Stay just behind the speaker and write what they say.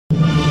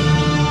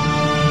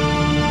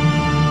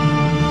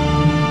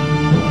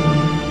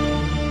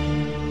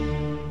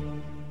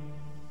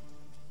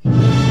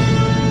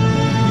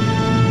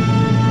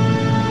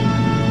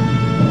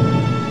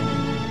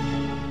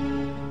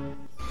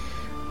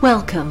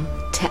Welcome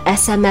to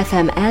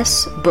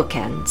SMFMS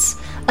Bookends,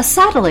 a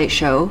satellite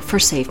show for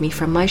Save Me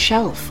From My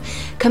Shelf,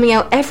 coming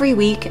out every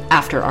week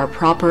after our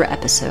proper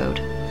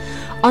episode.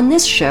 On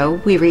this show,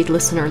 we read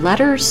listener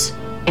letters,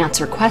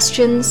 answer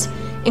questions,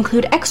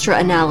 include extra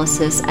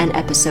analysis and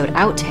episode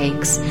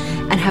outtakes,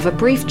 and have a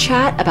brief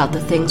chat about the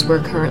things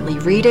we're currently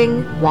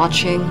reading,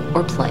 watching,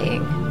 or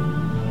playing.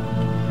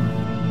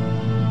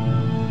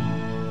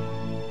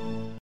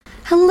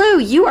 Hello,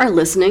 you are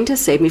listening to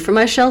Save Me From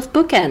My Shelf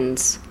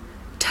Bookends.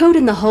 Toad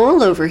in the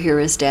hole over here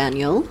is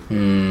Daniel.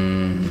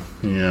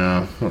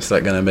 Yeah, what's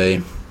that going to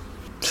be?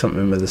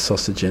 Something with a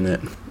sausage in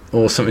it.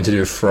 Or something to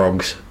do with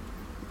frogs.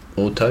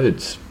 Or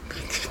toads.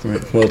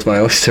 World's my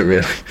oyster,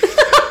 really.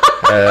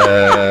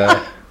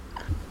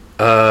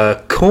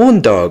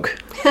 Corn dog.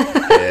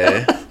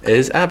 Here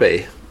is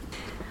Abby.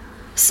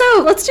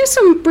 So, let's do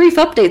some brief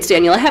updates,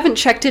 Daniel. I haven't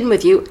checked in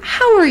with you.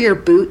 How are your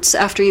boots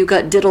after you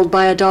got diddled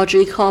by a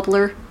dodgy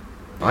cobbler?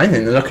 I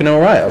think they're looking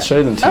alright. I'll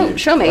show them to you. Oh,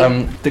 show me.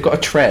 They've got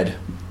a tread.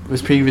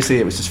 Previously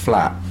it was just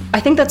flat. I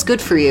think that's good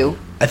for you.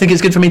 I think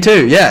it's good for me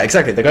too. Yeah,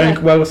 exactly. They're going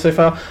well so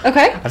far.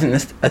 Okay. I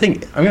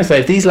think I'm going to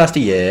say if these last a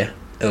year,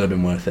 it'll have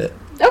been worth it.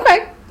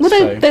 Okay.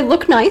 Well, they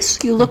look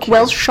nice. You look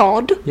well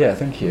shod. Yeah,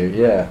 thank you.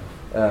 Yeah.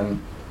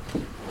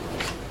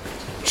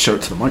 Show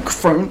it to the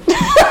microphone.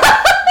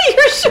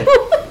 You're so...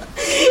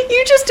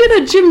 You just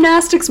did a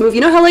gymnastics move.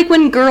 You know how, like,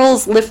 when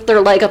girls lift their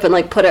leg up and,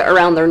 like, put it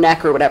around their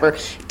neck or whatever?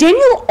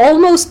 Daniel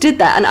almost did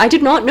that, and I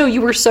did not know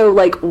you were so,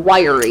 like,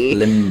 wiry.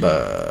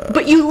 Limber.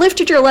 But you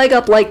lifted your leg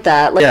up like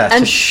that, like,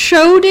 and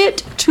showed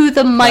it to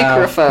the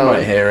microphone. You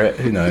might hear it.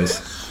 Who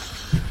knows?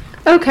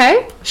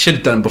 Okay. Should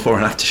have done before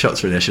and after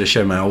shots, really. I should have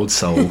shown my old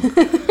soul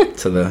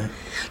to the...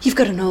 You've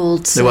got an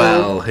old soul.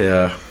 Well,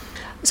 yeah.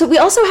 So we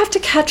also have to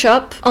catch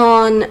up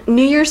on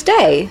New Year's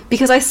Day,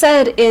 because I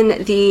said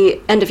in the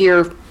end of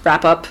year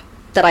wrap-up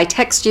that I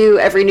text you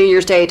every New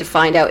Year's Day to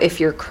find out if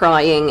you're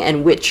crying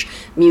and which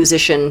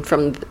musician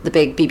from the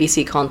big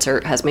BBC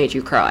concert has made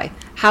you cry.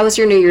 How was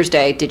your New Year's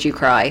Day? Did you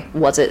cry?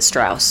 Was it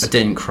Strauss? I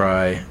didn't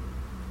cry.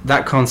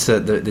 That concert,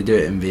 they do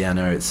it in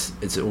Vienna,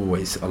 it's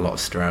always a lot of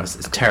Strauss.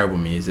 It's terrible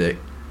music.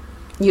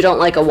 You don't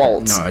like a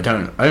waltz? No, I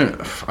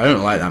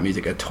don't like that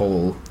music at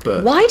all.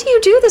 But why do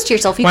you do this to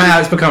yourself?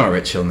 It's become a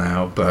ritual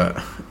now,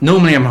 but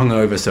normally I'm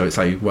hungover, so it's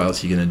like, what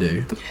else are you going to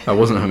do? I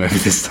wasn't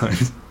hungover this time.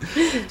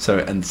 So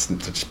I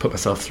just put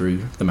myself through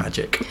the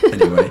magic.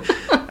 Anyway,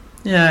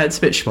 yeah, it's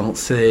a bit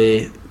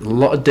schmaltzy. A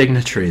lot of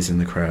dignitaries in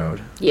the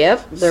crowd.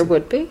 Yep, there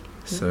would be.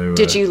 So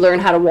did you learn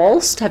how to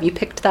waltz? Have you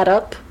picked that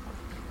up?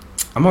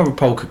 I'm more of a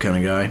polka kind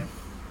of guy.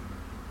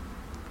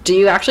 Do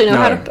you actually know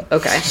how to...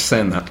 Okay. Just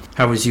saying that.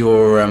 How was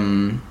your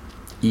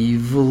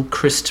evil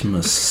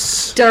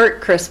Christmas?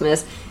 Dark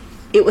Christmas.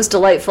 It was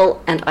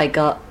delightful, and I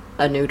got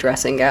a new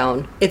dressing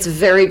gown. It's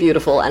very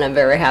beautiful, and I'm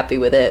very happy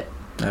with it.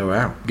 Oh,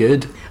 wow.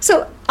 Good.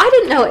 So, I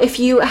didn't know if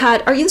you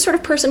had... Are you the sort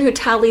of person who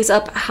tallies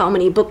up how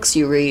many books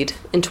you read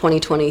in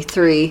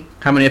 2023?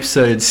 How many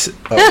episodes?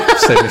 Oh,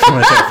 save me for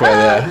myself were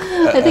there.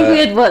 I think we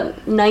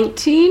had,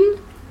 19?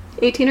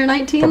 18 or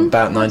 19?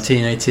 About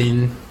 19,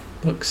 18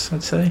 books,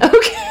 I'd say.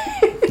 Okay.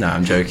 No,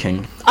 I'm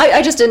joking.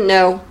 I just didn't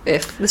know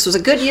if this was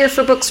a good year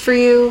for books for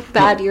you,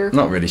 bad year.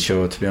 Not really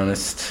sure, to be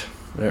honest.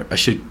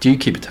 Do you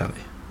keep a tally?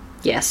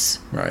 Yes.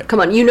 Right. Come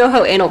on, you know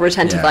how anal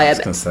retentive I am. I was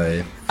going to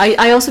say.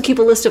 I also keep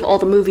a list of all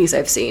the movies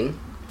I've seen.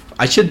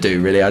 I should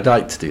do, really. I'd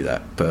like to do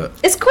that, but...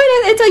 It's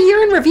a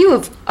year in review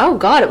of, oh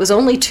god, it was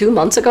only 2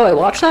 months ago I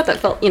watched that. That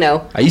felt,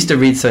 I used to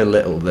read so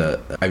little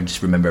that I would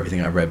just remember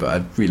everything I read, but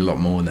I read a lot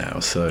more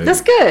now, so...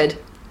 That's good.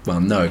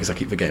 Well, no, because I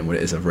keep forgetting what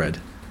it is I've read.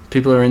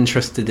 People are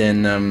interested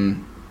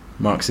in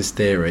Marxist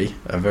theory.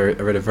 I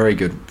read a very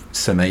good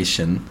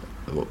summation,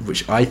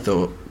 which I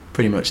thought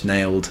pretty much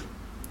nailed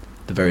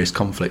the various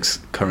conflicts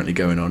currently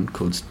going on,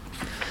 called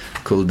I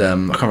can't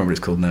remember what it's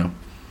called now.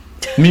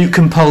 Mute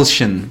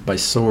Compulsion by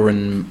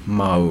Soren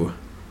Mo,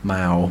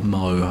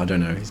 I don't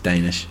know, he's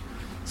Danish.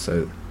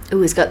 So.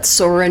 Oh, he's got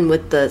Soren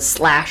with the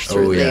slash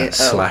through the...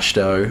 slashed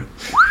O.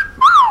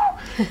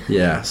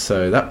 Yeah,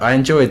 so I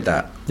enjoyed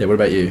that. Yeah, what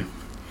about you?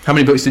 How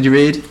many books did you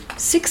read?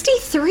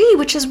 63,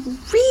 which is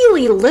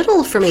really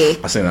little for me.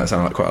 I think that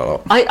sounds like quite a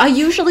lot. I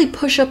usually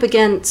push up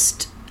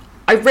against...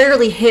 I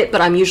rarely hit,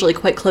 but I'm usually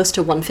quite close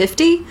to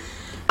 150.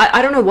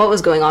 I don't know what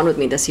was going on with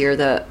me this year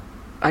that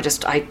I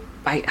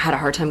had a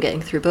hard time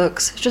getting through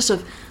books. It's just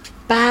a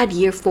bad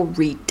year for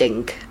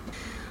reading.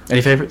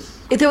 Any favourites?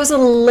 There was a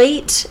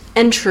late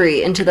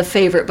entry into the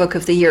favourite book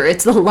of the year.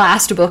 It's the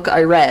last book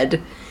I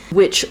read,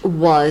 which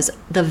was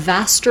The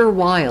Vaster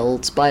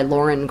Wilds by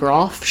Lauren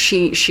Groff.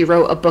 She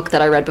wrote a book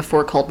that I read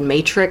before called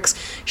Matrix.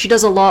 She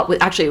does a lot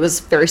with... Actually, it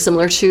was very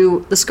similar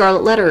to The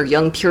Scarlet Letter.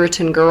 Young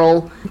Puritan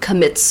girl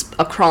commits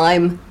a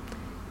crime,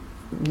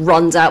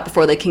 runs out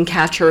before they can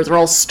catch her. They're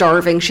all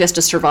starving. She has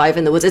to survive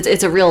in the woods.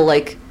 It's a real,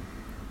 like,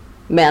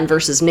 man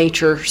versus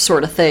nature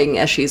sort of thing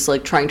as she's,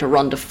 like, trying to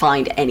run to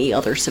find any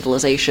other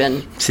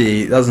civilization.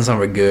 See, that doesn't sound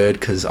very good,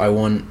 because I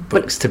want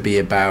books to be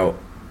about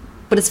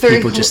But it's very...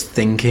 people just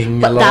thinking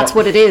a But lot. that's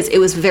what it is. It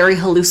was very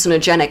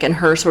hallucinogenic, and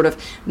her sort of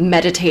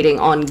meditating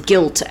on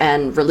guilt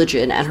and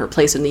religion and her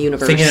place in the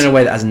universe. Thinking in a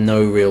way that has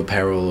no real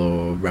peril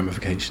or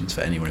ramifications for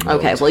anyone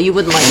involved. Okay, well, you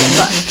wouldn't like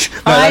it,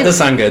 but... No, that does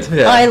sound good.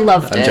 Yeah. I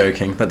loved it. I'm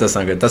joking. That does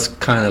sound good. That's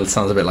kind of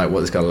sounds a bit like what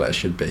the Scarlet Letter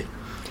should be.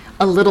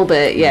 A little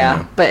bit,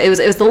 yeah. But it was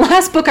the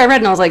last book I read,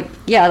 and I was like,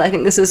 yeah, I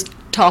think this is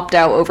topped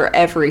out over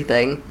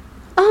everything.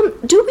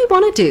 Do we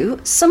want to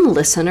do some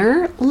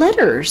listener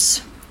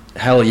letters?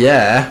 Hell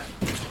yeah.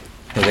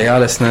 Here they are,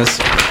 listeners.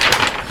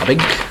 A big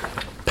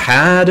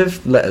pad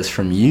of letters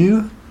from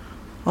you,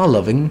 our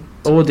loving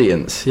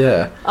audience,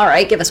 yeah. All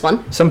right, give us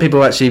one. Some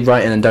people actually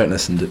write in and don't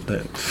listen. I don't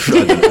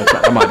know,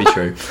 that might be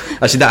true.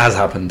 Actually, that has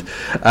happened.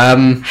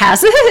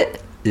 Has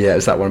it? Yeah,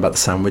 it's that one about the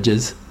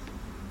sandwiches.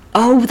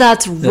 Oh,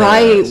 that's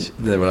right. Yeah,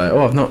 they were like,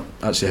 oh, I've not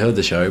actually heard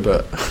the show,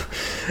 but...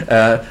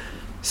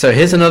 so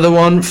here's another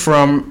one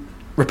from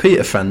repeat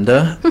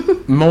offender.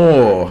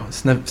 More.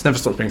 It's never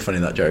stops being funny,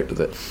 that joke, does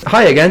it?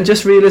 Hi again,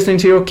 just re-listening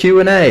to your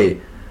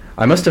Q&A.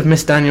 I must have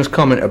missed Daniel's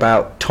comment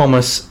about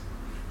Thomas,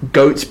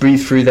 goats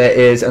breathe through their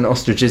ears and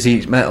ostriches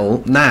eat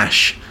metal,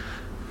 Nash.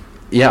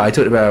 Yeah, I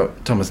talked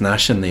about Thomas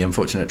Nash and The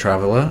Unfortunate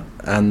Traveller,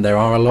 and there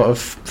are a lot of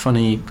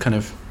funny kind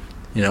of,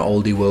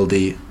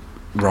 oldie-worldy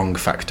wrong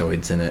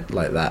factoids in it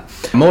like that.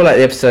 More like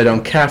the episode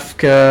on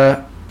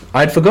Kafka.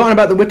 I'd forgotten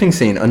about the whipping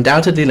scene,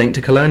 undoubtedly linked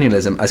to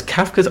colonialism, as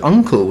Kafka's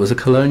uncle was a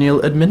colonial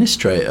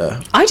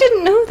administrator. I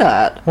didn't know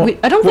that.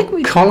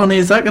 What colony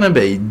is that going to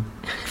be?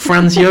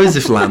 Franz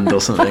Josef Land or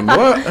something?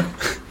 What?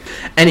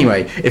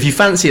 Anyway, if you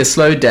fancy a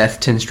slow death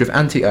tinged with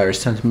anti-Irish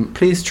sentiment,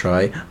 please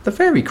try The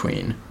Fairy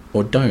Queen.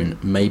 Or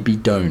don't. Maybe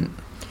don't.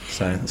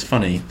 So, it's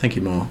funny. Thank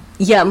you, More.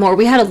 Yeah, More.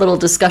 We had a little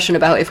discussion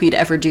about if we'd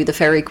ever do The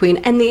Fairy Queen,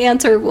 and the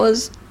answer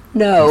was...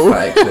 no.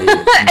 Emphatically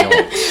not.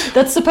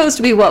 That's supposed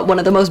to be one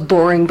of the most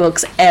boring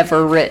books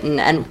ever written,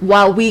 and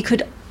while we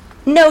could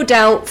no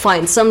doubt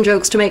find some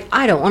jokes to make,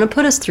 I don't want to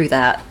put us through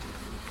that.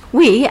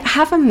 We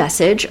have a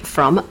message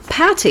from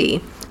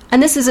Patty,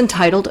 and this is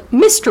entitled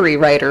Mystery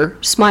Writer,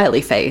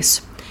 Smiley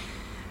Face.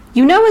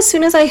 You know, as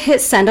soon as I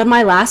hit send on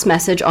my last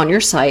message on your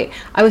site,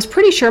 I was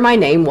pretty sure my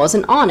name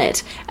wasn't on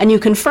it, and you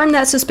confirmed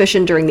that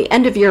suspicion during the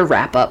end of year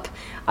wrap-up.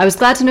 I was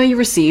glad to know you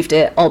received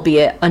it,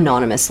 albeit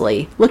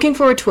anonymously. Looking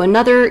forward to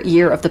another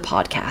year of the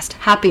podcast.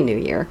 Happy New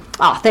Year.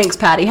 Thanks,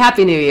 Patty.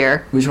 Happy New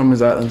Year. Which one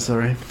was that then,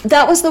 sorry?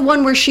 That was the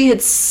one where she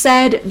had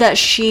said that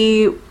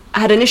she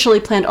had initially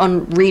planned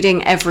on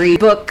reading every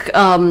book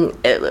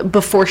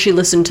before she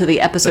listened to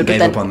the episode. But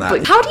gave up on that.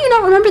 But how do you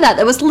not remember that?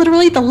 That was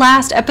literally the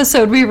last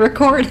episode we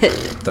recorded.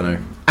 Don't know.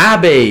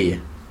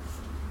 Abby!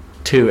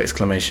 2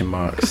 exclamation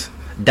marks.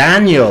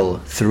 Daniel!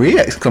 3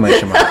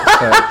 exclamation marks.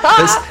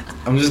 So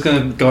I'm just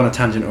going to go on a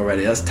tangent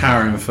already. That's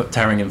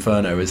Towering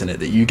Inferno, isn't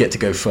it? That you get to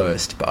go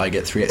first, but I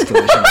get 3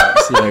 exclamation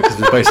marks, because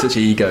we're both such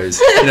egos.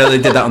 They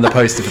did that on the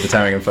poster for the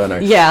Towering Inferno.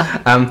 Yeah.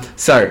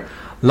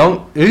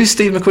 Who's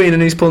Steve McQueen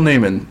and who's Paul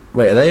Newman?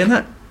 Wait, are they in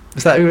that?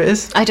 Is that who it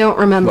is? I don't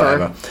remember.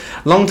 Whatever.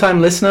 Long-time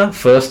listener,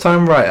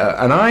 first-time writer,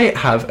 and I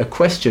have a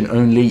question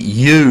only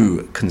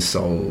you can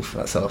solve.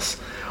 That's us.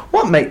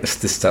 What makes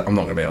this? I'm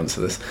not going to be able to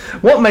answer this.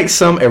 What makes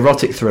some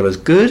erotic thrillers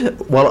good,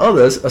 while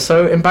others are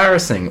so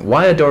embarrassing?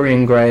 Why are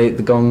Dorian Gray,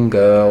 The Gone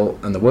Girl,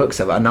 and the works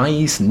of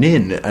Anais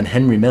Nin and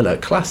Henry Miller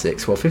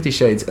classics, while 50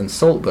 Shades and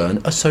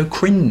Saltburn are so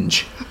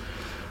cringe?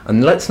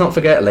 And let's not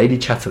forget Lady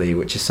Chatterley,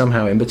 which is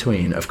somehow in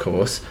between, of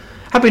course.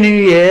 Happy New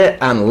Year,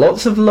 and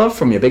lots of love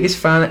from your biggest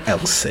fan,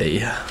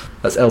 Elsie.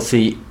 That's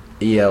Elsie,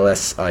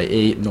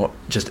 E-L-S-I-E, not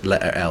just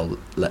letter L,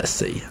 letter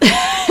C.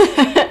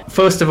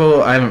 First of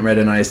all, I haven't read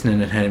Anais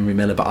Nin and Henry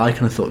Miller, but I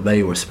kind of thought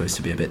they were supposed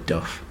to be a bit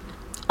duff.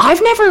 I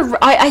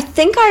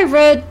think I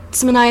read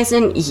some Anais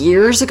Nin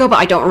years ago, but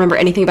I don't remember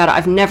anything about it.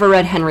 I've never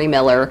read Henry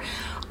Miller.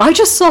 I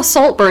just saw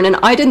Saltburn, and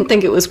I didn't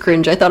think it was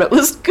cringe. I thought it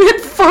was good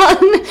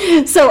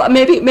fun. So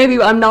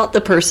maybe I'm not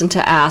the person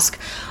to ask.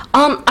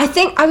 I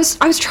think I was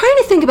trying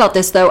to think about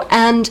this, though,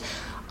 and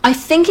I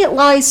think it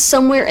lies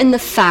somewhere in the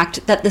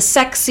fact that the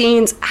sex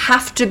scenes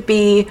have to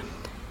be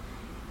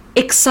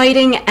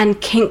exciting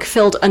and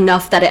kink-filled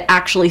enough that it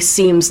actually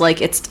seems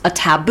like it's a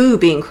taboo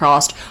being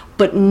crossed,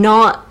 but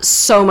not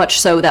so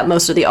much so that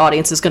most of the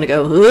audience is going to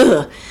go,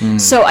 ugh.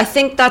 So I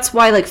think that's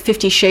why,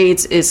 50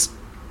 Shades is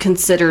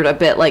considered a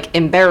bit,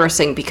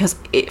 embarrassing, because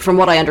from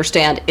what I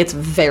understand, it's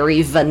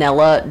very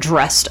vanilla,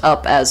 dressed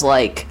up as,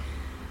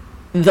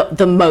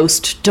 the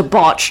most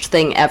debauched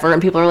thing ever,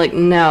 and people are like,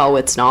 no,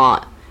 it's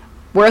not.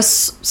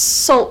 Whereas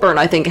Saltburn,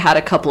 I think, had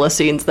a couple of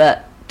scenes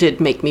that did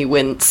make me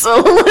wince a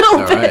little bit.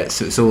 All right,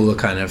 so it's all a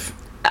kind of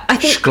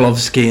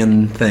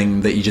Shklovskian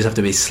thing that you just have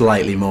to be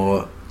slightly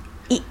more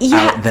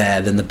out there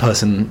than the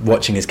person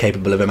watching is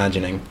capable of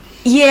imagining.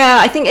 Yeah,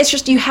 I think it's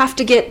just you have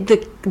to get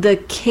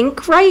the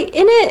kink right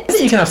in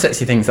it. You can have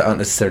sexy things that aren't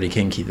necessarily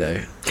kinky,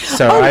 though.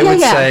 So I would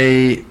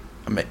say...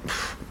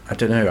 I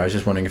don't know, I was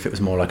just wondering if it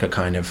was more like a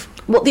kind of...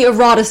 Well, the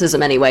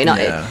eroticism anyway,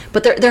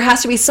 but there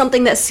has to be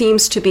something that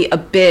seems to be a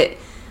bit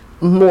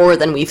more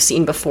than we've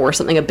seen before,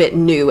 something a bit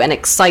new and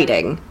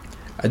exciting.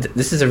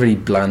 This is a really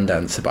bland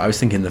answer, but I was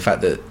thinking the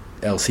fact that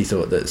Elsie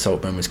thought that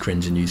Saltburn was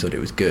cringe and you thought it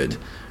was good.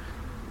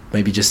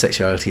 Maybe just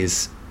sexuality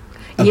is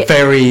a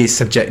very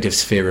subjective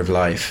sphere of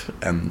life,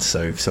 and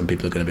so some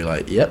people are going to be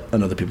like, yep,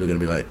 and other people are going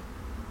to be like,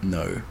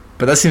 no.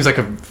 But that seems like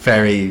a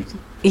very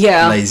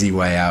lazy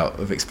way out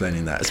of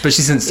explaining that,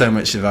 especially since so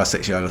much of our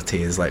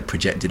sexuality is like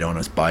projected on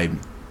us by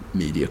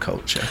media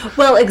culture.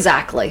 Well,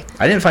 exactly.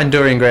 I didn't find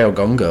Dorian Gray or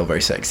Gone Girl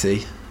very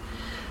sexy.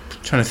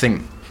 I'm trying to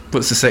think,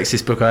 what's the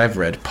sexiest book I've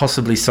read?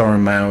 Possibly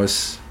Soren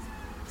Mauer's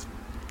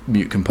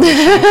Mute Compulsion.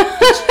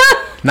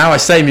 Now I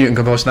say Mute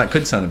Compulsion, that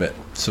could sound a bit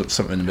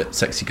something a bit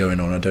sexy going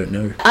on. I don't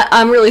know.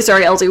 I'm really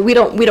sorry, Elsie. We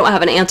don't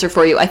have an answer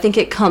for you. I think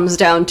it comes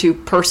down to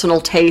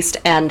personal taste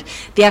and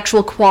the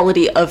actual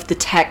quality of the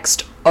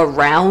text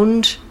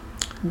around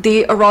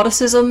the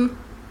eroticism.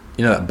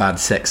 You know that Bad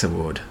Sex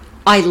Award?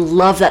 I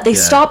love that. They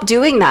stopped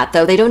doing that,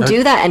 though. They don't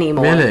do that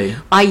anymore. Really?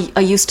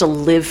 I used to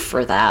live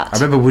for that. I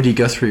remember Woody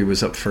Guthrie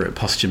was up for it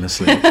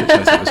posthumously, which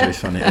I thought was very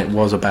funny. It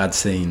was a bad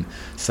scene,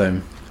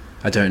 so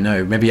I don't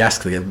know. Maybe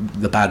ask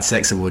the Bad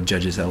Sex Award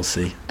judges,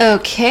 Elsie.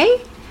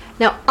 Okay.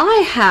 Now,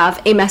 I have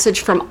a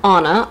message from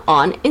Anna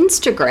on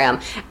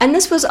Instagram, and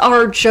this was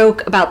our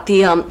joke about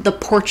the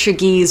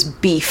Portuguese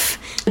beef.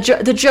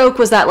 The joke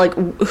was that, like,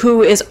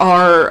 who is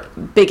our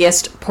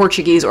biggest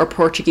Portuguese or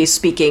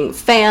Portuguese-speaking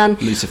fan?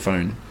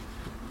 Lusophone.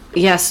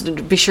 Yes,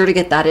 be sure to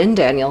get that in,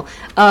 Daniel.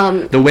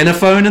 The winner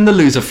phone and the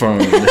loser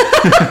phone.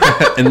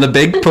 And the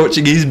big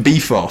Portuguese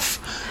beef-off.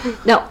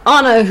 Now,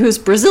 Anna, who's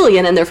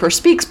Brazilian and therefore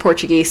speaks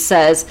Portuguese,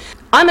 says,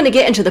 I'm going to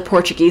get into the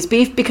Portuguese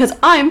beef because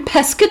I'm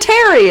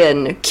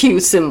pescatarian,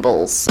 cue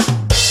symbols.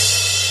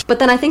 But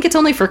then I think it's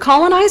only for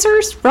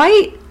colonizers,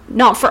 right?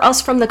 Not for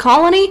us from the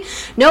colony?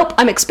 Nope,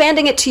 I'm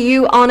expanding it to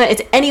you, Anna.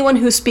 It's anyone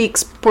who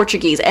speaks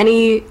Portuguese,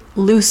 any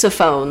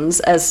Lusophones,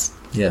 as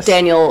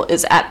Daniel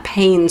is at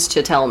pains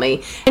to tell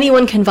me.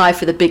 Anyone can vie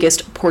for the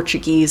biggest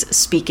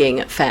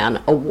Portuguese-speaking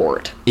fan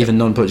award. Even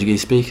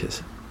non-Portuguese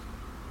speakers?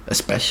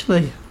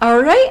 Especially.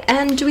 All right,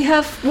 and do we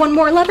have one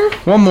more letter?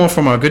 One more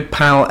from our good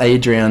pal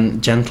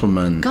Adrian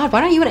Gentleman. God, why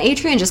don't you and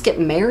Adrian just get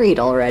married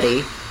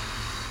already?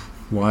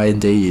 Why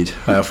indeed?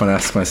 I often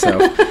ask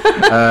myself.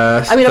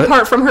 I mean,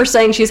 apart from her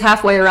saying she's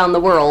halfway around the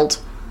world.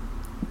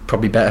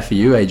 Probably better for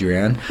you,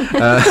 Adrian.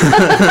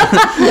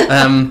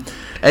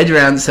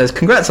 Adrian says,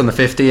 congrats on the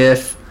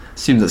 50th.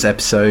 Assume that's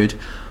episode.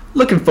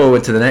 Looking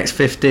forward to the next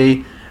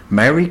 50.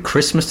 Merry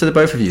Christmas to the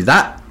both of you.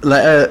 That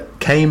letter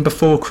came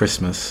before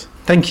Christmas.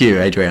 Thank you,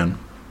 Adrian.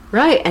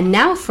 Right, and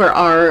now for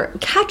our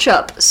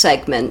catch-up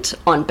segment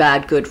on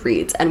Bad Good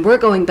Reads, and we're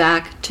going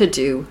back to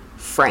do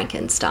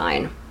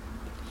Frankenstein.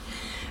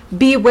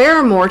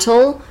 Beware,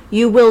 mortal,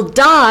 you will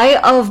die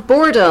of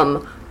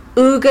boredom.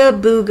 Ooga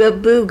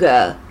booga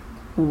booga.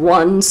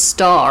 1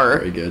 star.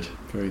 Very good,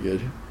 very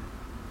good.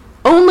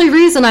 Only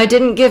reason I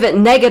didn't give it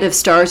negative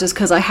stars is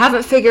because I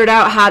haven't figured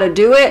out how to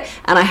do it,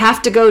 and I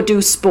have to go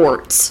do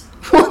sports.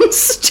 1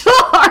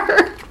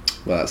 star.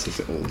 Well, that says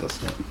it all,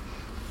 doesn't it?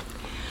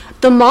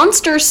 The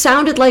monster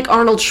sounded like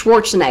Arnold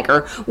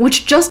Schwarzenegger,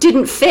 which just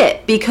didn't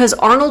fit because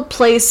Arnold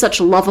plays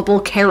such lovable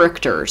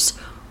characters.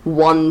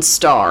 1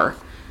 star.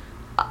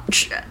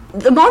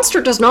 The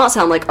monster does not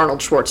sound like Arnold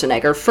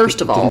Schwarzenegger, first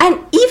of all. And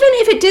even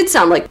if it did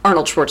sound like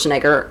Arnold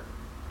Schwarzenegger,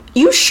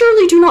 you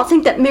surely do not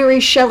think that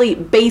Mary Shelley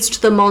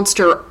based the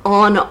monster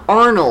on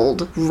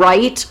Arnold,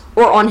 right?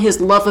 Or on his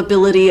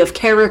lovability of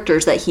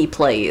characters that he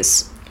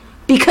plays.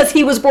 Because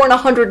he was born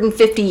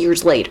 150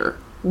 years later.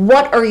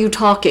 What are you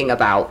talking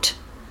about?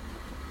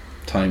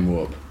 Time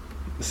warp.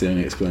 That's the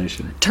only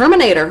explanation.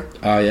 Terminator.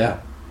 Oh, yeah.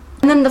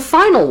 And then the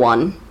final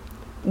one,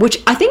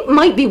 which I think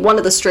might be one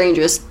of the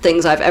strangest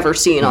things I've ever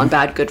seen on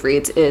Bad Good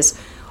Reads, is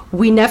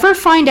we never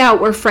find out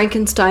where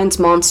Frankenstein's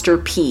monster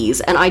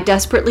pees, and I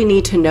desperately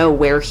need to know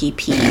where he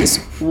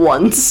pees.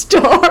 1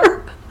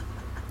 star.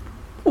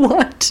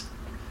 What?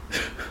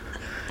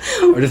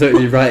 I would have thought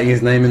he'd be writing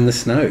his name in the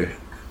snow.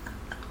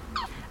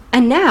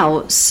 And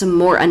now, some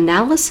more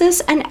analysis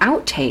and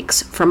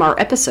outtakes from our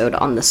episode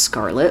on the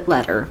Scarlet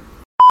Letter.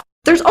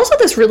 There's also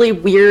this really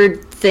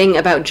weird thing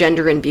about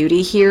gender and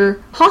beauty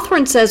here.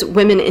 Hawthorne says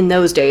women in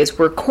those days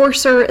were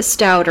coarser,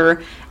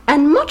 stouter,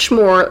 and much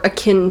more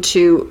akin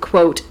to,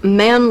 quote,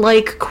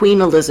 man-like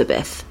Queen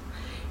Elizabeth.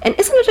 And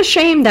isn't it a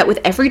shame that with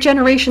every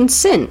generation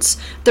since,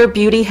 their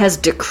beauty has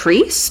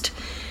decreased?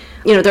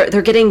 You know,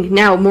 they're getting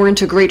now more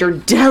into greater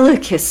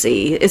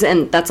delicacy,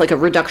 and that's like a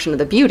reduction of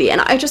the beauty. And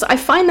I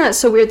find that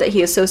so weird that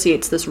he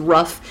associates this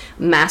rough,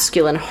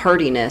 masculine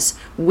hardiness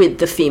with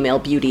the female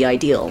beauty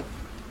ideal.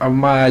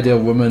 My ideal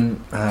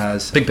woman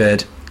has a big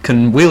beard,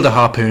 can wield a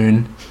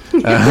harpoon.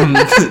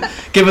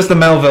 Give us the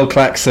Melville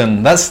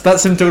klaxon. That's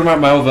him talking about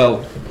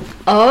Melville.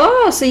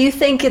 Oh, so you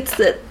think it's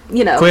that,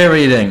 you know... Queer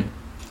reading.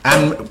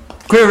 And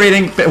queer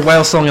reading, bit of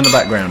whale song in the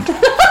background.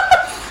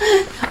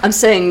 I'm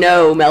saying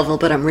no, Melville,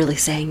 but I'm really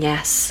saying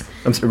yes.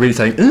 I'm really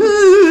saying,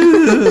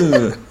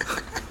 ooh.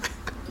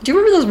 Do you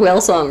remember those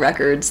whale song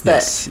records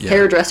that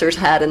hairdressers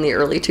had in the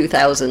early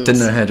 2000s?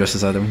 Didn't know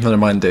hairdressers had them. None of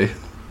mine do.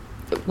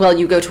 Well,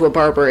 you go to a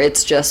barber,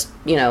 it's just,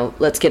 you know,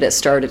 let's get it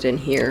started in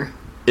here.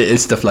 It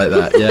is stuff like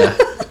that, yeah.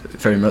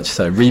 Very much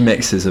so.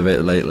 Remixes of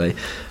it lately.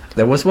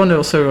 There was one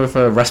also of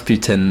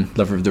Rasputin,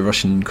 Lover of the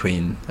Russian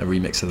Queen, a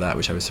remix of that,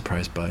 which I was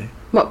surprised by.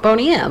 What,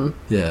 Boney M?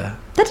 Yeah.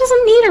 That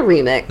doesn't need a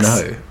remix.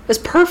 No. It's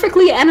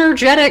perfectly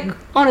energetic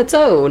on its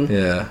own.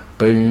 Yeah.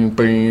 Boom,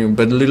 boom,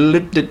 I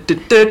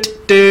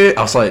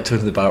was like, talking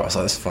to the bar, I was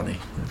like, that's funny.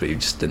 But you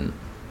just wasn't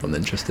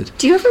interested.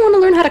 Do you ever want to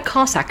learn how to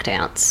Cossack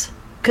dance?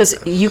 Because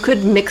you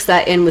could mix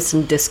that in with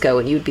some disco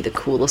and you'd be the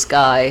coolest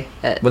guy.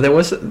 Well, there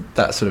was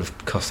that sort of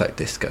Cossack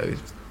disco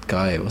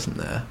guy, wasn't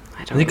there?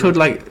 I don't And he know. called,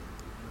 like,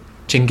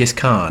 Genghis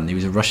Khan. He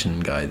was a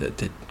Russian guy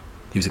he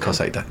was a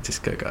Cossack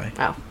disco guy.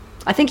 Wow.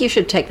 I think you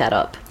should take that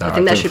up. No, I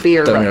think that should be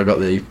don't think I got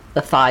the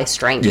thigh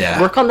strength.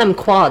 Yeah. Work on them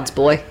quads,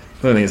 boy.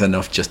 I don't think it's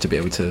enough just to be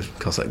able to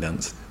Cossack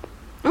dance.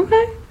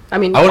 Okay. I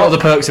mean, I want all the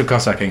perks of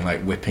Cossacking,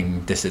 like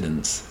whipping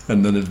dissidents,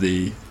 and none of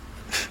the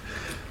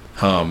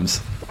harms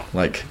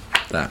like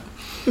that.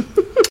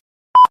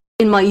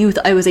 in my youth,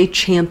 I was a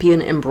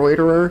champion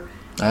embroiderer.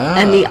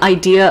 And the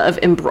idea of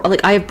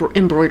I have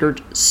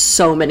embroidered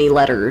so many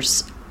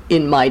letters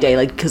in my day,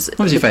 like, because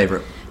What was your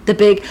favourite? the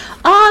big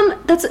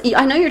that's,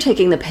 I know you're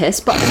taking the piss,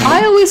 but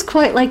I always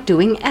quite like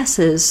doing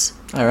S's.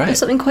 All right. There's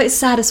something quite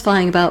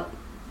satisfying about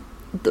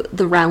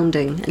the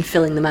rounding and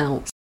filling them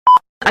out.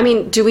 I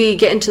mean, do we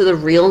get into the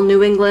real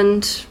New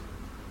England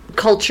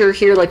culture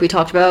here, like we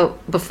talked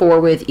about before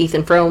with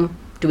Ethan Frome?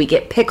 Do we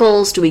get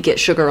pickles? Do we get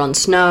sugar on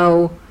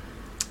snow?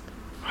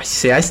 I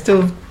see. I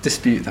still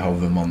dispute the whole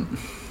Vermont.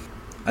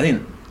 I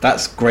think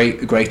that's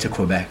Greater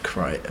Quebec,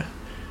 right?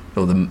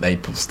 All the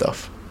maple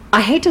stuff. I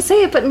hate to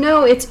say it, but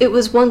no, it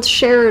was once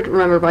shared,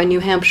 remember, by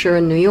New Hampshire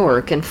and New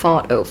York and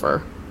fought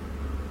over.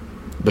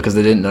 Because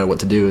they didn't know what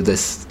to do with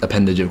this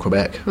appendage of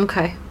Quebec.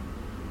 Okay.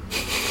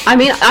 I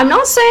mean, I'm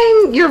not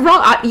saying you're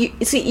wrong.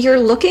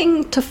 You're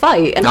looking to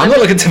fight. And I'm not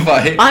looking to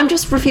fight. I'm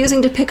just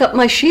refusing to pick up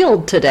my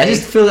shield today. I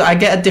just feel that I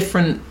get a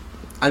different...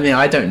 I mean,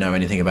 I don't know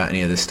anything about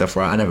any of this stuff,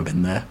 right? I've never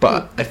been there.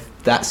 But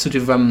that's sort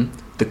of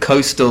the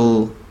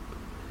coastal...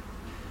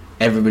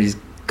 Everybody's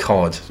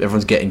cod.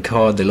 Everyone's getting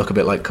cod. They look a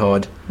bit like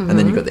cod. Mm-hmm. And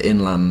then you've got the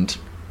inland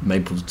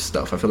maple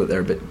stuff. I feel like they're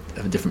a bit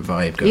of a different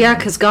vibe going on.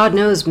 because God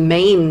knows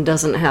Maine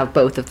doesn't have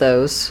both of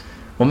those.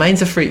 Well,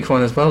 Maine's a freak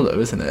one as well, though,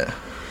 isn't it?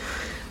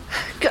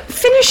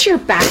 Finish your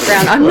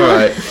background. I'm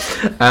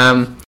not...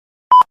 Right.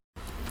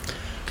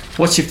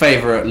 What's your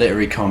favourite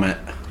literary comment?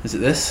 Is it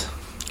this?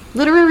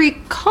 Literary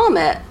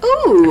comment?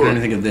 I Ooh. can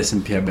only think of this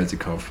and Pierre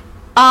Bezukhov.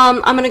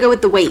 I'm gonna go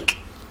with The Wake.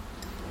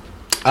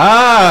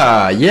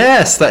 Ah,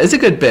 yes, that is a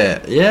good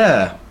bit.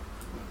 Yeah.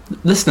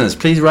 Listeners,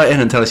 please write in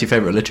and tell us your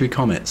favourite literary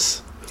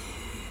comments.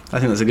 I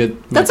think that's a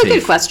good That's a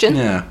motif. good question.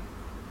 Yeah.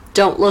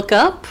 Don't Look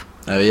Up?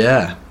 Oh,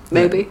 yeah.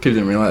 Maybe. Yeah, people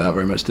didn't really like that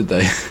very much, did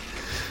they?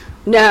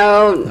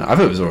 No. I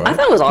thought it was alright. I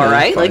thought it was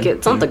alright. Yeah, Like,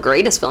 it's not the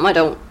greatest film. I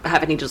don't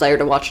have any desire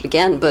to watch it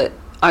again, but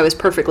I was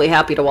perfectly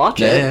happy to watch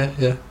it.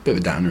 Yeah. Bit of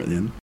a downer at the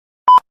end.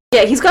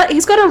 Yeah, he's got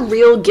a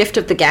real gift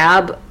of the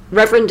gab.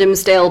 Reverend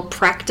Dimsdale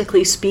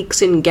practically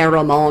speaks in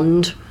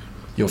Garamond.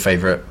 Your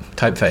favourite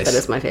typeface? That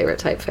is my favorite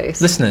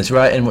typeface. Listeners,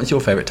 write in what's your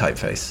favourite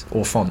typeface,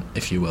 or font,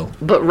 if you will.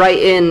 But write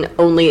in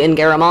only in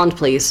Garamond,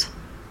 please.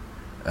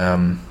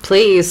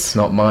 Please. It's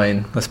not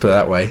mine. Let's put it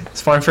that way.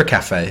 It's fine for a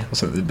cafe or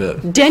something,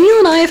 but... Daniel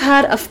and I have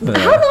had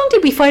How long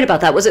did we fight about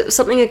that? Was it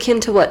something akin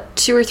to,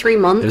 2 or 3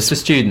 months? It was for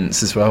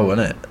students as well,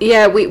 wasn't it?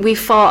 Yeah, we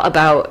fought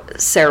about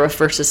serif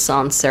versus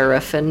sans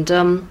serif, and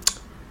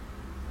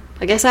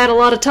I guess I had a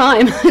lot of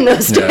time in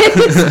those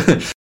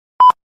days.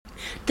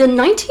 The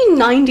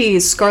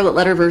 1990s Scarlet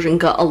Letter version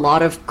got a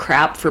lot of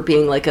crap for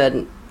being like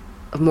a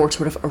more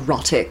sort of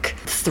erotic,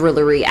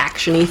 thrillery,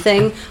 action-y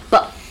thing,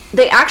 but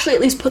they actually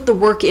at least put the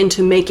work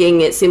into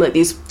making it seem like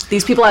these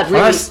people had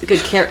really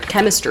good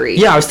chemistry.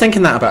 Yeah, I was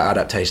thinking that about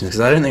adaptations, because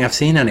I don't think I've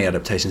seen any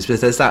adaptations,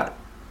 but there's that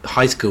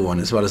high school one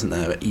as well, isn't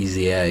there?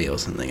 Easy A or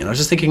something, and I was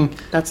just thinking...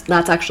 That's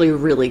actually a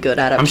really good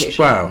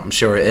adaptation. I'm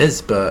sure it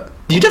is, but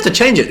you'd have to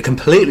change it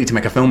completely to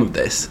make a film of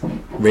this,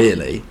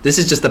 really. This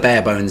is just the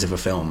bare bones of a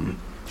film.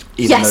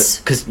 Yes,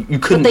 because you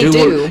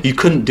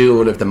couldn't do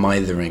all of the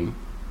mithering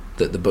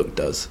that the book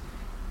does,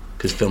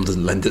 because film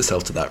doesn't lend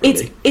itself to that,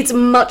 really. It's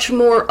much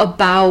more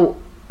about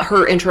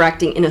her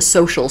interacting in a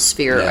social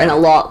sphere and a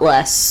lot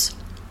less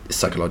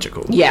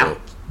psychological. Yeah.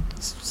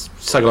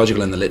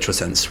 Psychological in the literal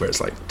sense, where it's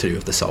like to do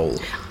with the soul.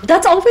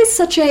 That's always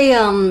such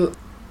a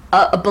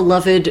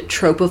beloved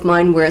trope of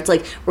mine, where it's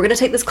like, we're going to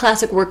take this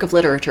classic work of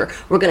literature,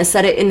 we're going to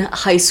set it in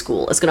high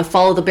school, it's going to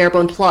follow the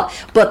bare-bone plot,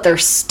 but they're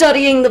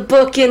studying the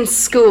book in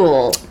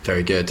school.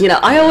 Very good.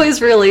 I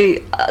always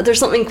really... there's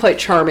something quite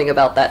charming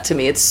about that to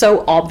me. It's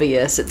so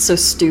obvious, it's so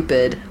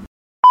stupid.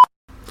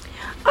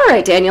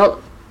 Alright,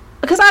 Daniel,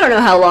 because I don't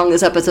know how long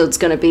this episode's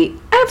going to be,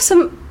 I have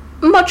some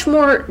much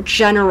more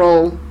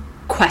general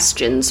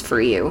questions for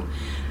you.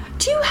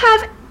 Do you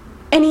have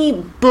any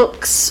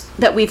books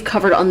that we've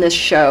covered on this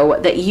show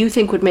that you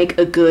think would make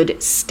a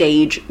good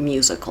stage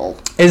musical?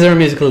 Is there a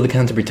musical of the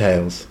Canterbury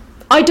Tales?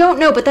 I don't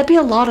know, but that'd be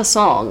a lot of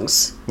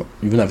songs. Well,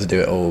 you wouldn't have to do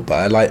it all,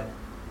 but I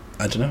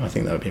don't know, I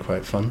think that would be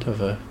quite fun to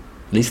have at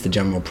least the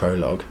general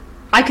prologue.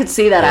 I could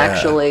see that,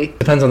 actually.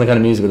 Depends on the kind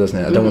of musical, doesn't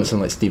it? I don't want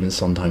something like Stephen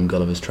Sondheim,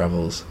 Gulliver's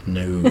Travels.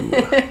 No. I mean,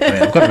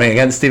 I've got nothing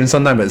against Stephen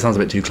Sondheim, but it sounds a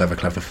bit too clever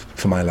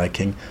for my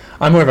liking.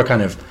 I'm more of a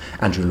kind of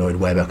Andrew Lloyd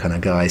Webber kind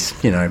of guy,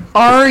 you know.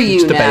 Are you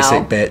just now?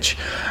 a basic bitch.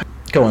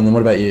 Go on then,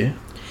 what about you?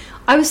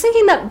 I was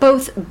thinking that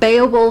both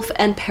Beowulf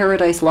and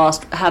Paradise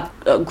Lost have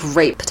a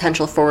great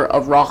potential for a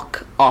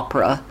rock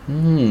opera.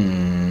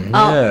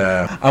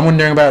 Yeah. I'm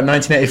wondering about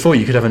 1984,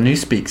 you could have a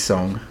Newspeak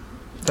song.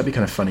 That'd be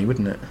kind of funny,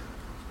 wouldn't it?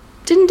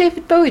 Didn't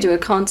David Bowie do a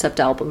concept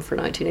album for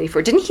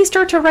 1984? Didn't he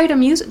start to write a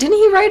music? Didn't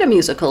he write a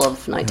musical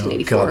of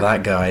 1984? Oh, God,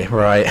 that guy.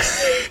 Right.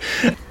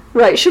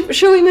 Right. Should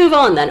we move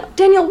on then?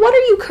 Daniel, what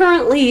are you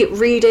currently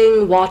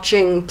reading,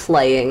 watching,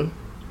 playing?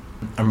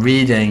 I'm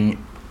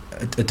reading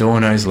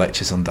Adorno's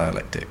Lectures on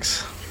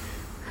Dialectics.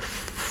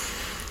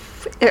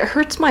 It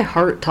hurts my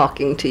heart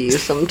talking to you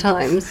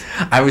sometimes.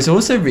 I was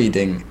also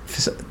reading...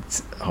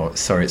 Oh,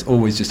 sorry, it's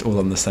always just all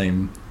on the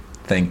same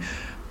thing.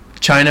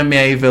 China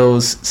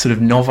Mieville's sort of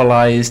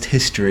novelized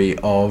history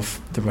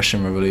of the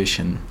Russian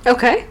Revolution.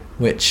 Okay.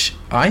 Which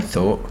I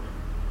thought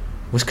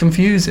was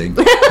confusing.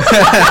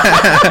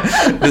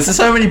 There's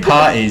so many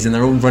parties and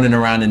they're all running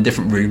around in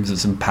different rooms of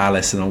some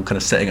palace and all kind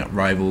of setting up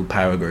rival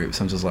power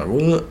groups. I'm just like,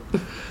 what?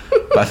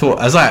 But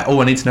I was like,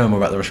 I need to know more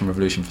about the Russian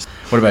Revolution.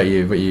 What about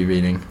you? What are you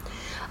reading?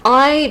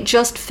 I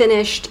just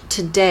finished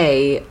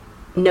today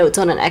Notes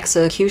on an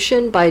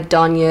Execution by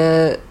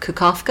Danya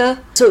Kukovka.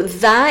 So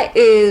that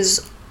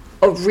is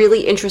a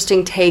really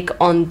interesting take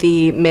on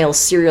the male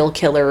serial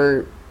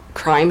killer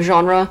crime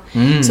genre.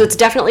 So it's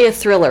definitely a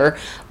thriller,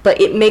 but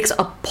it makes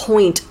a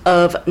point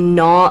of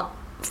not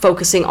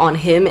focusing on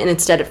him, and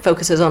instead it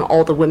focuses on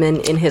all the women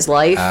in his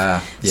life.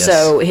 Yes.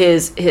 So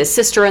his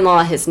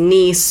sister-in-law, his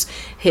niece,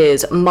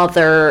 his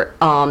mother,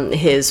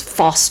 his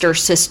foster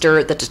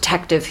sister, the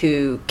detective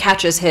who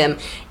catches him.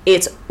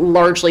 It's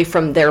largely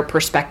from their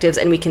perspectives,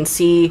 and we can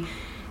see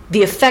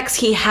the effects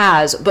he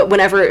has, but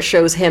whenever it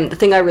shows him, the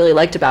thing I really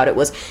liked about it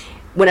was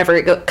whenever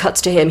it cuts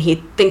to him, he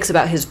thinks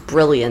about his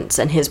brilliance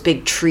and his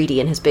big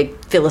treaty and his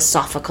big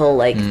philosophical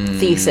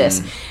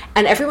thesis,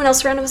 and everyone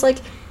else around him was like,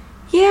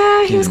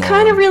 yeah, he was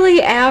kind of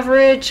really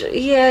average.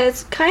 Yeah,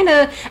 it's kind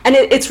of... And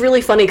it's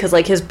really funny because,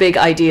 like, his big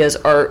ideas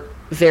are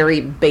very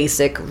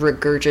basic,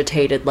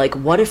 regurgitated. Like,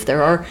 what if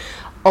there are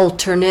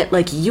alternate,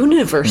 like,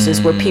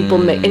 universes where people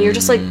make... And you're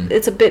just like,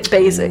 it's a bit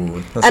basic.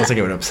 Ooh, that sounds like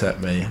it would upset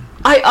me.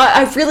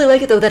 I really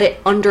like it, though, that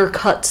it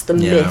undercuts the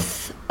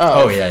myth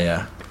of... Oh,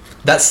 yeah.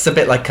 That's a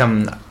bit like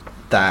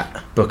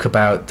that book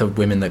about the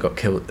women that got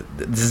killed.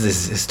 This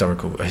is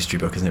a history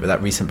book, isn't it? But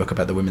that recent book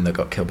about the women that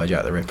got killed by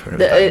Jack the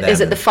Ripper. Is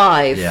it The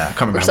Five? Yeah, I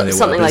can't remember how many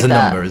something were. Like There's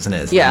that. a number, isn't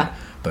it? Yeah.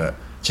 But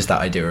just that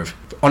idea of,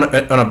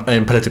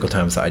 in political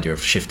terms, that idea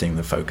of shifting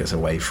the focus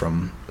away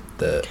from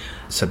the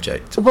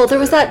subject. Well, there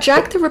was that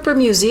Jack the Ripper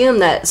museum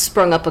that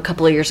sprung up a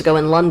couple of years ago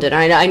in London.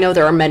 I know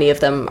there are many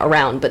of them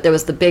around, but there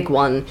was the big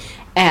one,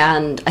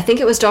 and I think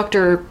it was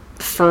Dr.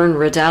 Fern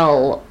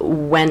Riddell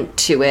went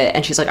to it,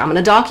 and she's like, I'm going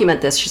to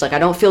document this. She's like, I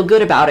don't feel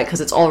good about it because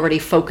it's already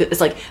focused.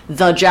 It's like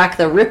the Jack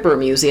the Ripper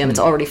museum. It's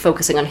already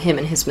focusing on him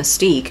and his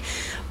mystique.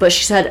 But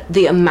she said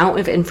the amount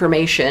of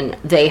information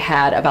they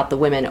had about the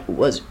women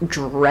was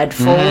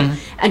dreadful.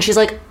 And she's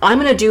like, I'm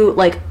going to do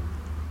like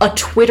a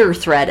Twitter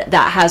thread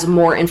that has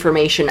more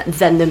information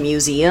than the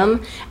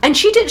museum. And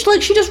she did,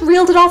 like, she just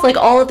reeled it off, like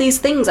all of these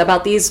things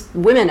about these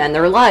women and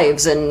their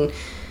lives and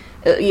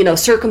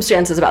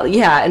circumstances about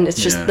and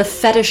it's just the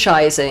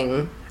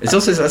fetishizing. It's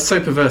also, that's so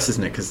perverse,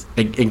 isn't it? Because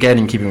again,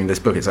 in keeping with this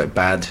book, it's like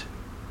bad.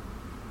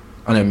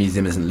 I know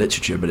museum isn't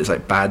literature, but it's like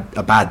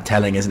a bad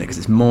telling, isn't it? Because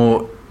it's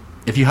more,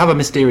 if you have a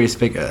mysterious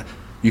figure,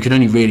 you can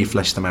only really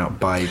flesh them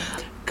out by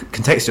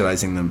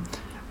contextualizing them.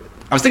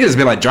 I was thinking it's a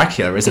bit like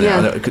Dracula, isn't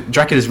it?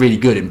 Dracula's really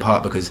good in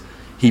part because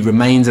he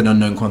remains an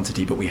unknown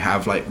quantity, but we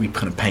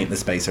kind of paint the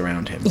space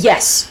around him.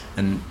 Yes.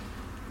 And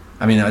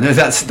I mean, I know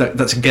that's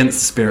against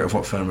the spirit of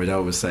what Fern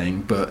Riddell was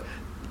saying, but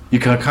you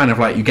can kind of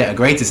like, you get a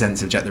greater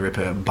sense of Jack the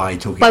Ripper by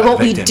talking about what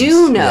victims. We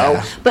do know.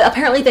 Yeah. But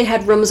apparently they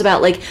had rumors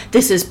about, like,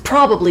 this is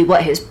probably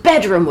what his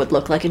bedroom would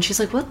look like, and she's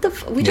like, what the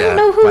we don't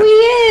know who he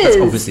is.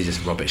 That's obviously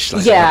just rubbish,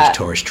 like a rubbish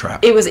tourist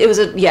trap. It was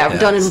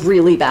done in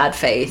really bad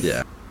faith.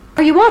 Yeah.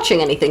 Are you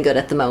watching anything good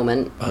at the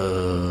moment?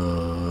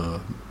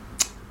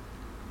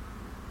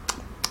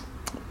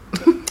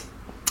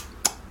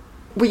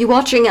 Were you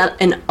watching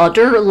an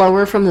udder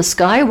lower from the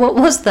sky? What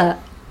was that?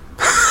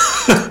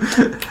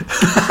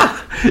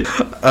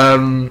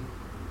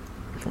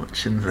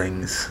 Watching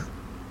things.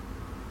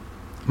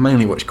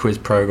 Mainly watch quiz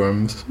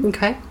programs.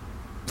 Okay.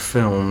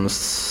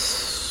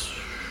 Films.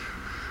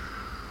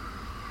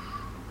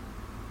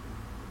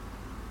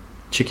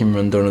 Chicken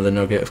Run, Dawn of the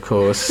Nugget, of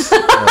course.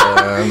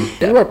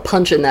 You were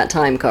punching that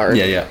time card.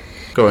 Yeah.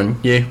 Go on,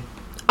 you.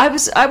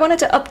 I wanted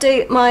to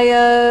update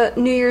my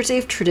New Year's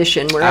Eve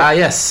tradition where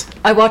yes.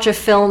 I watch a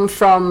film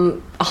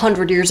from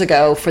 100 years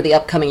ago for the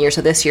upcoming year.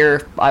 So this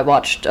year I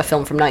watched a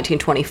film from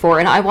 1924,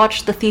 and I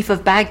watched The Thief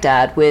of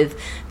Baghdad with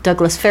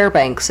Douglas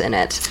Fairbanks in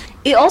it.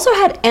 It also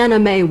had Anna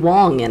May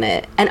Wong in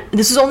it, and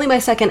this is only my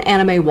second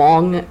Anna May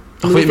Wong movie.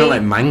 I thought you meant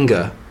like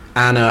manga.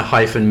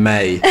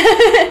 Anna-May.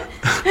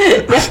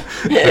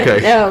 Okay.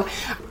 No.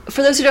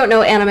 For those who don't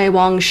know Anna May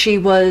Wong, she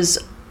was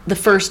the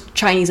first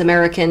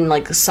Chinese-American,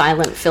 like,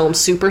 silent film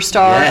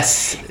superstar.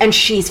 Yes. And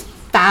she's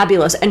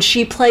fabulous. And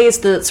she plays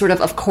the sort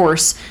of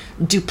course,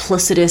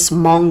 duplicitous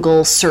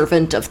Mongol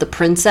servant of the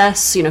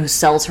princess, you know, who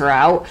sells her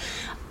out.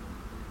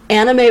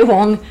 Anna May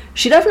Wong,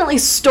 she definitely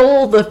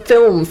stole the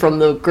film from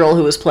the girl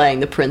who was playing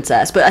the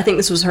princess, but I think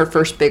this was her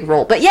first big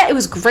role. But yeah, it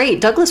was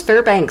great. Douglas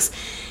Fairbanks,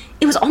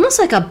 it was almost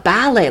like a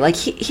ballet. Like,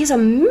 he's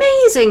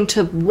amazing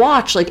to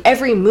watch. Like,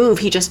 every move,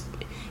 he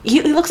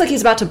looks like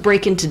he's about to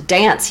break into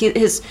dance.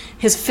 His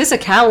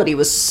physicality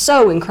was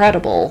so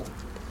incredible.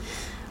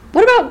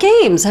 What about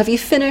games? Have you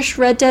finished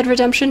Red Dead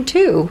Redemption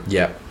 2?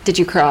 Yep. Did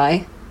you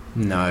cry?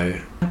 No.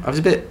 I was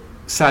a bit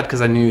sad because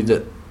I knew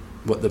that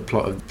what the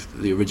plot of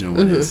the original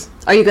one is.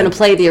 Are you going to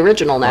play the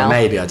original now?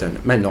 Well, maybe, I don't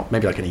know. Maybe not.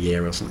 Maybe like in a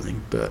year or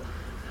something. But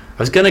I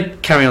was going to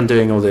carry on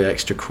doing all the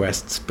extra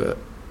quests, but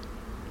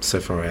so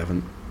far I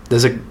haven't.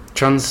 There's a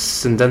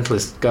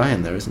transcendentalist guy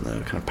in there, isn't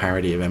there? A kind of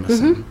parody of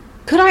Emerson.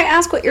 Mm-hmm. Could I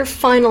ask what your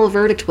final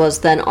verdict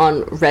was then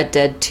on Red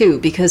Dead 2?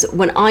 Because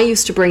when I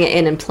used to bring it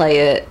in and play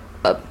it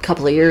a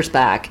couple of years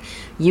back,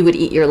 you would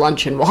eat your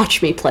lunch and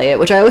watch me play it,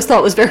 which I always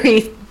thought was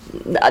very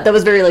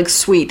like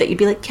sweet, that you'd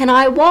be like, can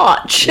I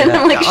watch? Yeah. And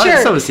I'm like, sure.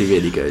 It's obviously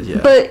really good,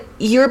 yeah. But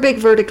your big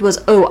verdict was,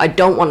 oh, I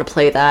don't want to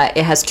play that.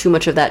 It has too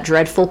much of that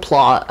dreadful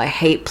plot. I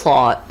hate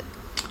plot.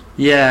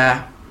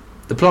 Yeah.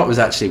 The plot was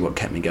actually what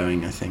kept me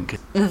going, I think.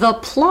 The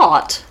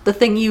plot, the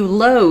thing you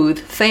loathe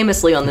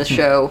famously on this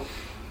show,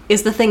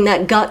 is the thing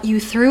that got you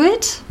through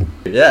it?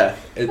 Yeah,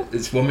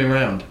 it's won me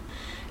round.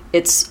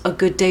 It's a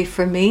good day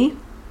for me.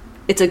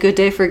 It's a good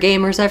day for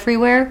gamers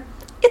everywhere.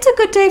 It's a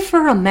good day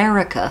for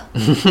America.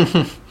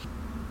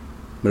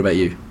 What about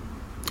you?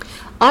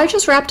 I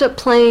just wrapped up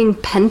playing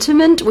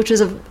Pentiment, which is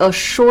a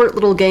short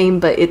little game,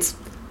 but it's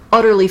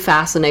utterly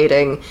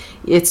fascinating.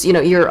 It's, you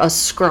know, you're a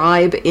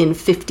scribe in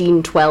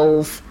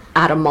 1512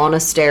 at a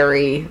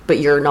monastery, but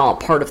you're not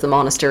part of the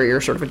monastery.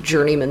 You're sort of a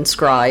journeyman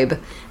scribe.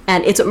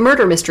 And it's a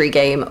murder mystery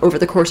game over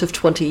the course of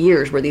 20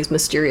 years where these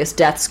mysterious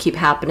deaths keep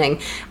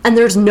happening. And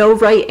there's no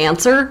right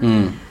answer.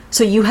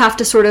 So you have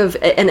to sort of,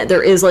 and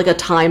there is like a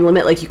time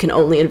limit, like you can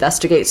only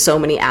investigate so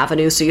many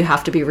avenues, so you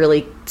have to be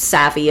really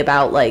savvy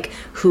about like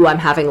who I'm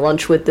having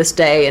lunch with this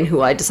day and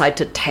who I decide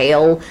to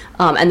tail,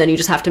 and then you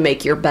just have to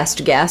make your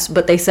best guess.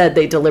 But they said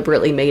they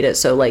deliberately made it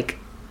so like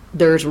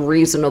there's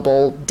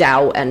reasonable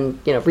doubt and,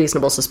 you know,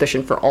 reasonable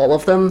suspicion for all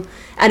of them,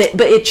 and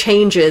but it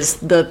changes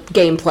the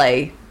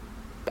gameplay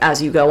as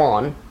you go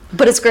on.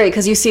 But it's great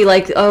because you see,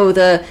 like, oh,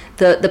 the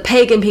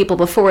pagan people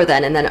before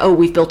then, and then, oh,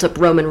 we've built up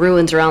Roman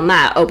ruins around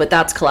that. Oh, but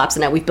that's collapsed,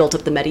 and now we've built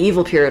up the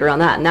medieval period around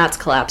that, and that's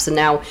collapsed. And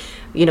now,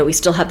 you know, we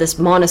still have this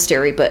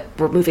monastery, but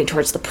we're moving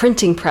towards the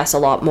printing press a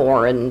lot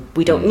more, and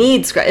we don't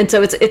need script. And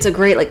so it's a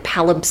great, like,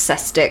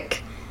 palimpsestic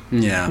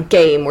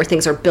game where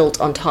things are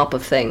built on top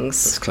of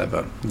things. That's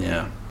clever,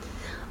 yeah.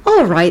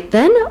 All right,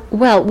 then.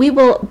 Well, we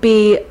will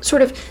be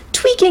sort of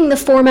tweaking the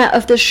format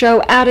of this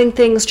show, adding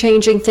things,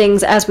 changing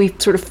things as we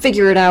sort of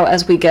figure it out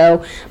as we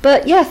go.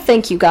 But yeah,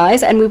 thank you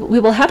guys, and we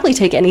will happily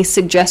take any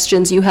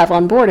suggestions you have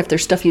on board if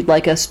there's stuff you'd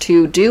like us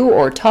to do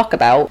or talk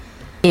about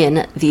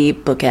in the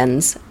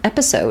Bookends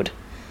episode.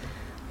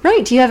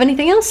 Right, do you have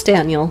anything else,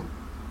 Daniel?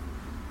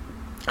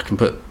 I can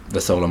put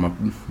the soul on my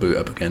boot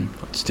up again.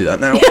 I'll just do that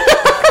now. No,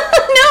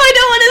 I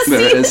don't want to see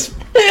There it is.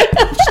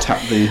 Just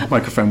tap the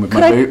microphone with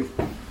my boot.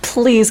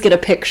 Please get a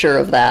picture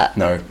of that.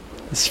 No,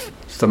 it's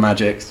the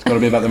magic. It's got to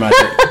be about the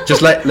magic.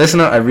 Just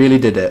listen up, I really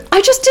did it. I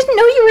just didn't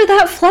know you were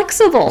that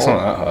flexible. It's not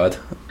that hard.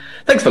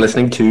 Thanks for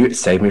listening to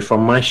Save Me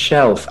From My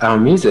Shelf. Our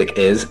music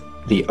is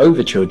The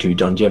Overture to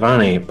Don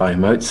Giovanni by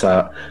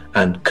Mozart,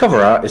 and cover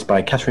art is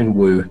by Catherine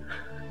Wu.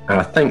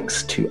 Our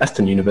thanks to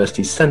Aston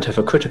University's Centre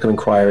for Critical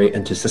Inquiry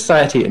into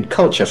Society and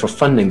Culture for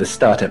funding the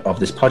startup of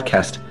this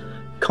podcast.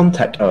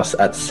 Contact us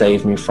at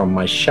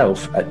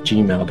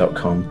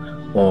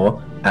savemefrommyshelf@gmail.com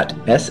or at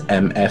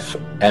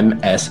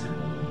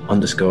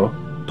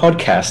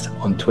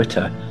SMFMS_podcast on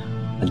Twitter.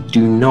 And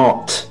do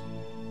not,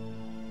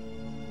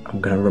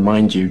 I'm going to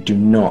remind you, do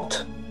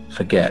not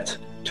forget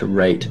to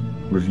rate,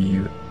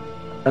 review,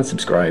 and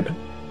subscribe.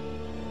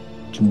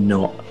 Do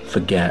not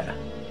forget.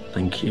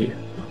 Thank you.